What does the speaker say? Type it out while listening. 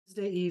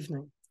Wednesday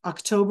evening,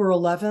 October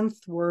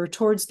 11th. We're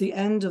towards the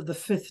end of the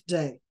fifth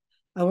day.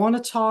 I want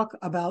to talk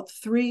about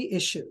three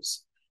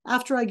issues.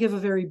 After I give a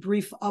very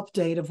brief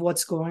update of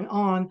what's going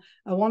on,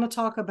 I want to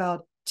talk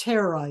about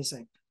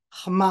terrorizing.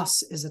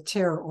 Hamas is a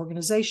terror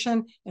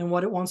organization, and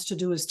what it wants to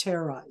do is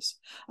terrorize.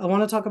 I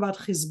want to talk about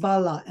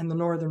Hezbollah and the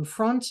Northern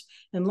Front.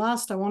 And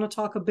last, I want to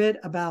talk a bit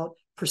about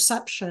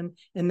perception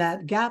and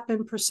that gap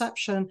in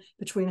perception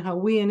between how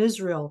we in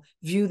Israel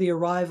view the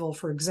arrival,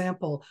 for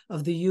example,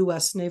 of the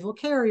US naval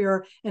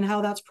carrier and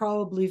how that's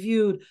probably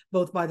viewed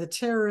both by the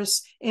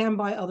terrorists and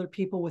by other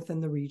people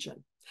within the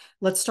region.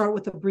 Let's start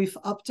with a brief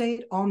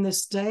update on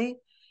this day.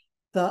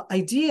 The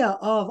idea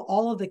of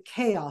all of the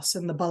chaos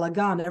and the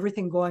balagan,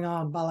 everything going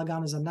on,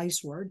 balagan is a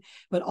nice word,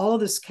 but all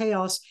of this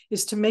chaos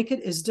is to make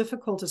it as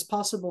difficult as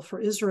possible for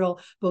Israel,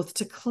 both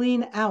to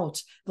clean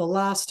out the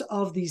last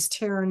of these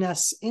terror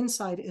nests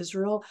inside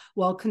Israel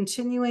while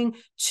continuing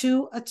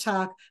to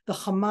attack the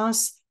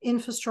Hamas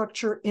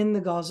infrastructure in the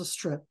Gaza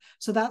Strip.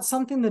 So that's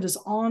something that is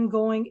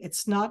ongoing.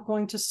 It's not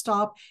going to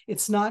stop.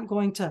 It's not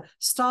going to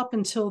stop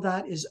until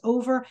that is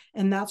over.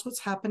 And that's what's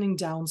happening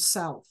down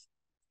south.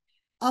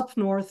 Up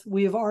north,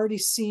 we have already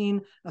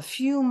seen a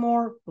few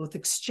more, both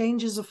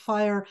exchanges of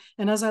fire,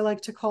 and as I like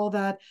to call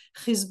that,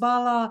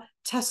 Hezbollah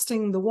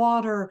testing the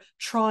water,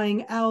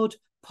 trying out,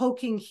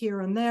 poking here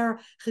and there.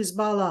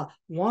 Hezbollah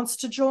wants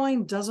to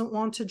join, doesn't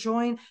want to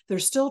join. They're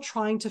still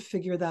trying to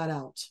figure that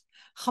out.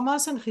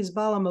 Hamas and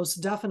Hezbollah most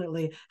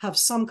definitely have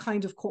some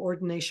kind of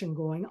coordination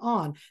going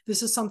on.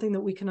 This is something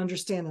that we can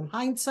understand in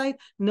hindsight.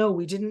 No,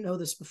 we didn't know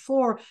this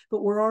before,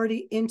 but we're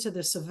already into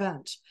this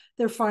event.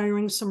 They're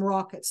firing some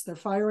rockets. They're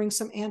firing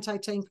some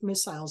anti-tank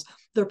missiles.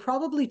 They're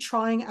probably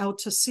trying out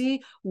to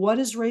see what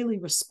Israeli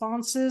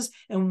response is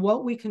and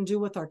what we can do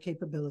with our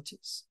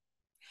capabilities.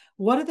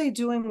 What are they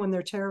doing when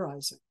they're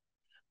terrorizing?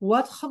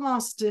 What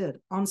Hamas did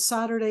on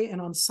Saturday and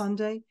on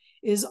Sunday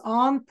is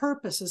on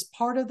purpose, as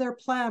part of their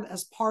plan,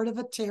 as part of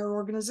a terror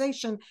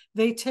organization.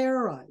 They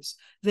terrorize.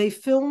 They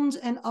filmed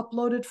and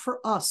uploaded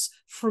for us,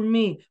 for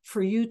me,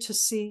 for you to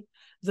see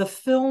the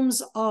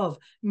films of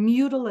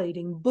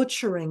mutilating,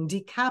 butchering,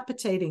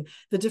 decapitating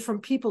the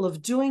different people,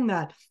 of doing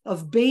that,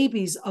 of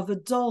babies, of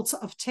adults,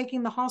 of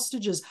taking the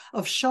hostages,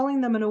 of showing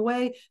them in a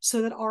way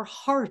so that our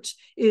heart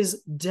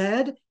is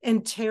dead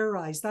and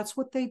terrorized. That's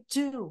what they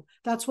do.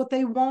 That's what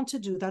they want to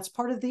do. That's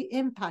part of the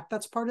impact.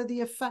 That's part of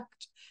the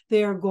effect.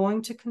 They are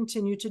going to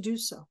continue to do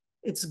so.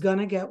 It's going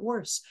to get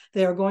worse.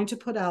 They are going to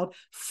put out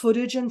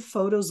footage and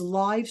photos,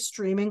 live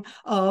streaming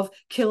of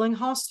killing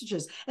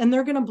hostages, and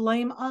they're going to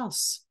blame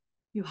us.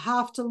 You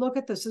have to look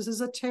at this. This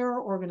is a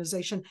terror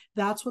organization.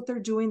 That's what they're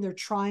doing. They're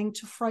trying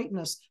to frighten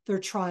us. They're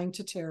trying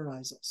to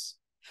terrorize us.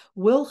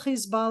 Will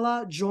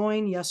Hezbollah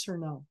join? Yes or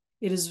no?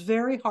 It is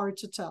very hard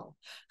to tell.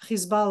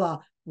 Hezbollah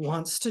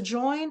wants to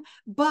join,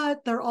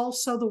 but they're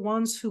also the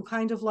ones who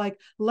kind of like,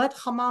 let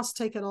Hamas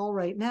take it all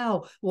right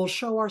now. We'll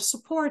show our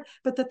support,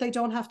 but that they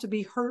don't have to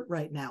be hurt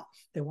right now.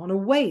 They want to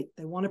wait.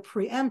 They want to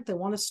preempt. They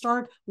want to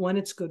start when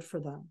it's good for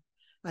them.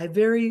 I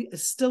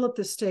still at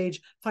this stage,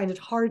 find it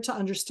hard to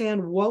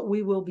understand what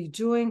we will be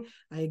doing.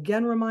 I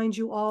again remind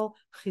you all,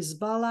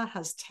 Hezbollah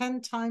has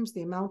 10 times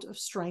the amount of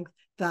strength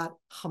that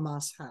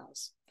Hamas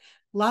has.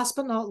 Last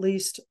but not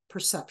least,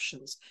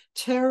 perceptions.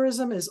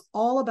 Terrorism is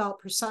all about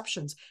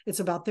perceptions. It's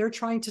about they're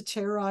trying to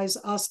terrorize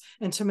us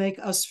and to make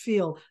us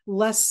feel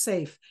less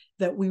safe,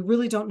 that we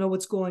really don't know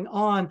what's going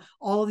on,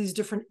 all of these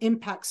different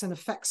impacts and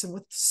effects, and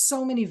with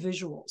so many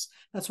visuals.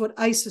 That's what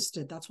ISIS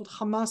did. That's what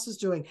Hamas is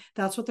doing.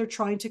 That's what they're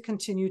trying to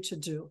continue to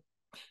do.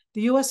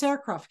 The US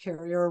aircraft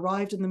carrier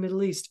arrived in the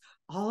Middle East.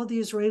 All of the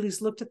Israelis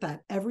looked at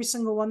that. Every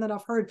single one that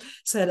I've heard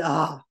said,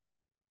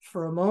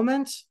 for a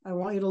moment, I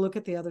want you to look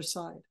at the other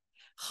side.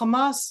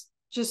 Hamas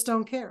just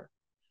don't care.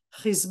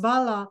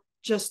 Hezbollah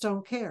just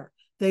don't care.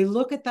 They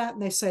look at that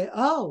and they say,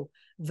 oh,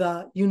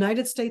 the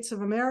United States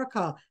of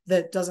America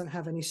that doesn't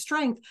have any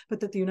strength,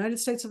 but that the United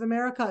States of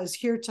America is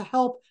here to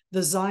help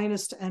the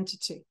Zionist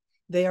entity.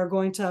 They are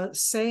going to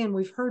say, and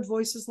we've heard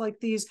voices like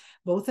these,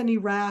 both in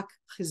Iraq,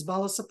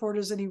 Hezbollah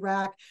supporters in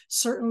Iraq,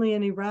 certainly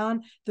in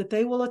Iran, that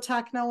they will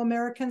attack now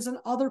Americans in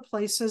other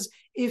places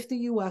if the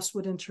US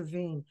would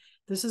intervene.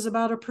 This is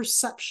about a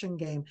perception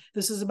game.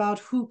 This is about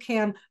who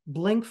can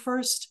blink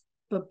first.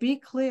 But be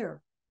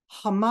clear,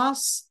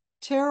 Hamas,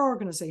 terror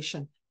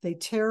organization, they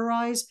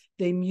terrorize,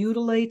 they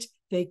mutilate,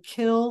 they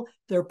kill,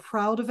 they're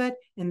proud of it,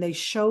 and they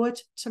show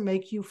it to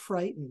make you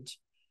frightened.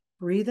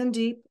 Breathe in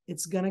deep.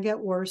 It's going to get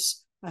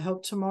worse. I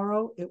hope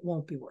tomorrow it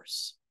won't be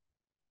worse.